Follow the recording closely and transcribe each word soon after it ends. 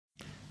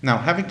Now,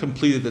 having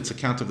completed its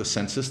account of the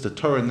census, the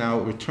Torah now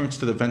returns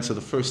to the events of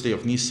the first day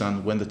of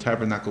Nisan when the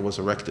tabernacle was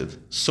erected.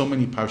 So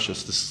many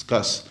parshas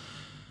discuss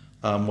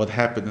what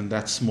happened in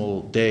that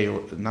small day,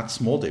 or not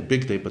small day,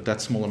 big day, but that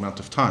small amount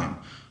of time.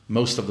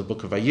 Most of the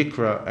book of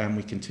Vayikra, and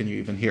we continue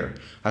even here.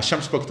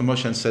 Hashem spoke to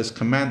Moshe and says,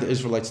 command the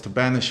Israelites to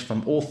banish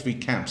from all three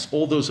camps,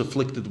 all those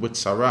afflicted with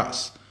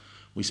saras.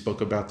 We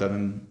spoke about that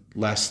in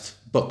last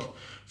book.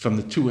 From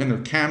the two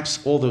inner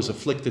camps, all those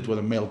afflicted with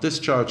a male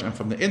discharge, and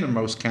from the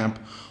innermost camp,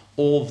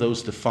 all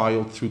those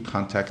defiled through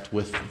contact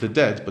with the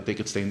dead, but they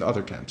could stay in the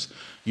other camps.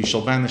 You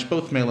shall banish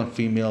both male and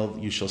female.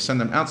 You shall send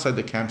them outside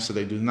the camps so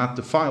they do not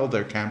defile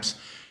their camps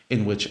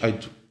in which I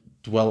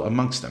dwell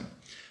amongst them.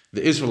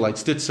 The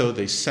Israelites did so.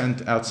 They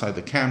sent outside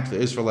the camp. The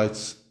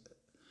Israelites,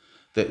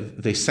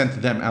 they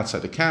sent them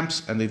outside the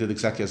camps, and they did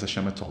exactly as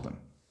Hashem had told them.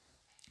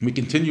 We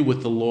continue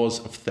with the laws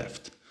of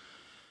theft.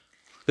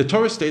 The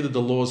Torah stated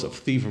the laws of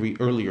thievery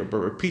earlier, but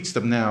repeats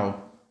them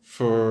now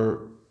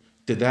for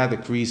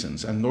didactic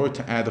reasons and in order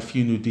to add a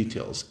few new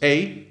details.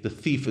 A, the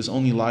thief is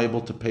only liable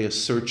to pay a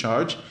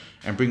surcharge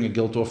and bring a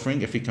guilt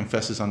offering if he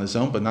confesses on his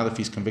own, but not if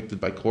he's convicted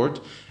by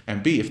court.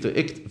 And B, if the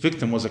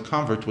victim was a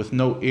convert with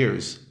no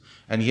heirs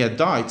and he had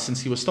died,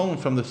 since he was stolen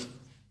from the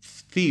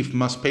thief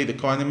must pay the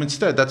Kohanim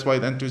instead. That's why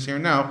it enters here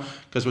now,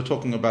 because we're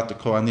talking about the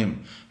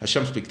Kohanim.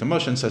 Hashem speaks to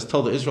Moshe and says,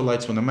 tell the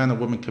Israelites, when a man or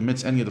woman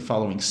commits any of the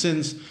following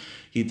sins,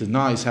 he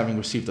denies having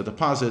received a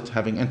deposit,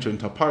 having entered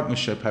into a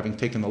partnership, having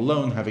taken a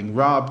loan, having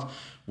robbed,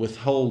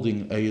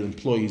 withholding an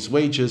employee's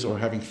wages, or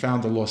having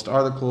found a lost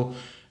article,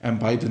 and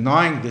by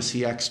denying this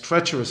he acts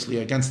treacherously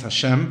against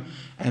Hashem,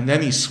 and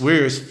then he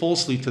swears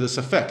falsely to this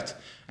effect,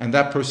 and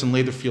that person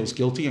later feels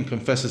guilty and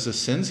confesses his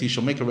sins, he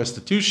shall make a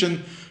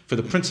restitution for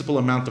the principal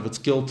amount of its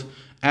guilt,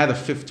 add a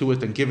fifth to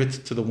it, and give it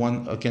to the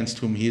one against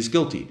whom he is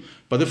guilty.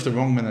 But if the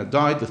wrong man had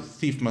died, the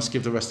thief must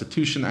give the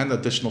restitution and an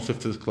additional fifth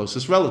to the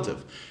closest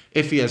relative.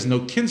 If he has no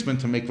kinsman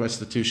to make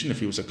restitution,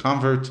 if he was a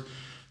convert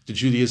to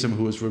Judaism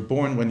who was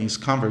reborn when he's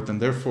convert and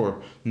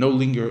therefore no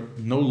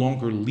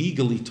longer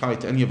legally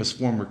tied to any of his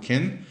former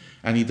kin,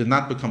 and he did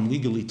not become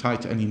legally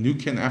tied to any new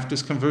kin after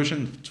his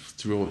conversion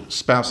through a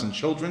spouse and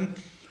children,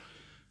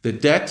 the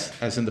debt,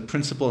 as in the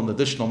principal and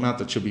additional amount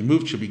that should be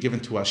moved, should be given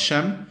to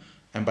Hashem,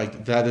 and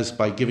that is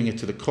by giving it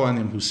to the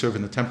Kohanim who serve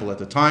in the temple at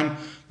the time.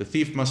 The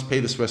thief must pay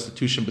this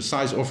restitution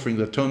besides offering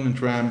the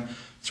atonement ram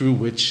through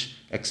which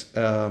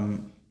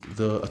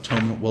the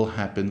atonement will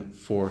happen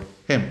for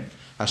him.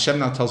 Hashem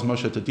now tells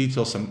Moshe to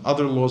detail some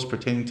other laws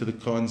pertaining to the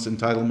Kohen's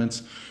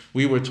entitlements.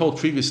 We were told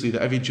previously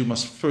that every Jew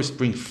must first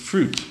bring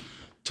fruit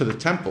to the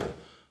temple,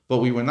 but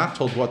we were not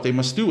told what they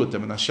must do with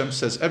them. And Hashem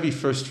says every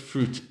first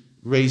fruit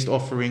raised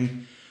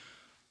offering,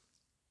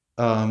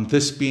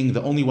 this being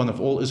the only one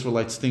of all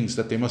Israelites' things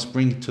that they must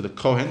bring to the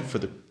Kohen, for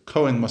the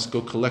Kohen must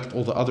go collect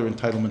all the other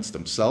entitlements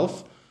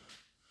themselves.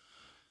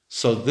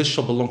 So this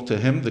shall belong to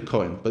him, the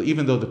Kohen. But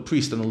even though the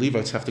priest and the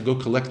Levites have to go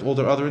collect all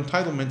their other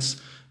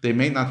entitlements, they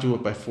may not do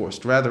it by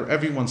force. Rather,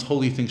 everyone's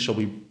holy things shall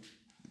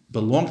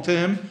belong to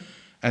him,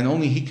 and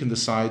only he can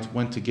decide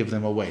when to give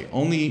them away.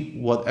 Only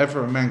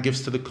whatever a man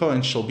gives to the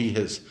Kohen shall be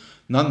his.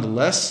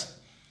 Nonetheless,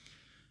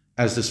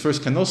 as this verse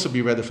can also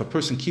be read, if a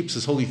person keeps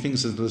his holy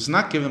things and does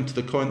not give them to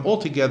the Kohen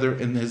altogether,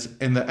 in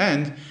the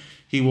end,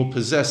 he will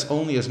possess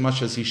only as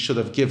much as he should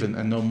have given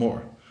and no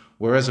more.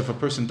 Whereas if a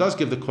person does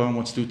give the Kohen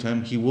what's due to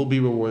him, he will be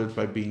rewarded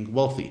by being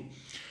wealthy.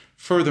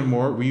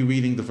 Furthermore,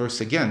 rereading the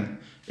verse again,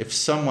 if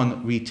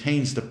someone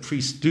retains the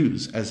priest's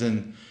dues, as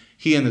in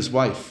he and his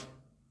wife,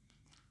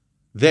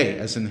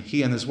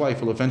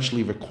 will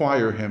eventually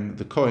require him,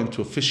 the Kohen,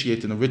 to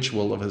officiate in a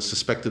ritual of a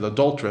suspected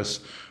adulteress,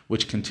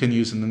 which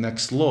continues in the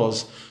next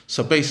laws.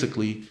 So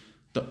basically,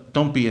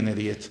 don't be an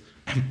idiot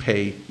and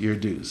pay your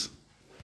dues.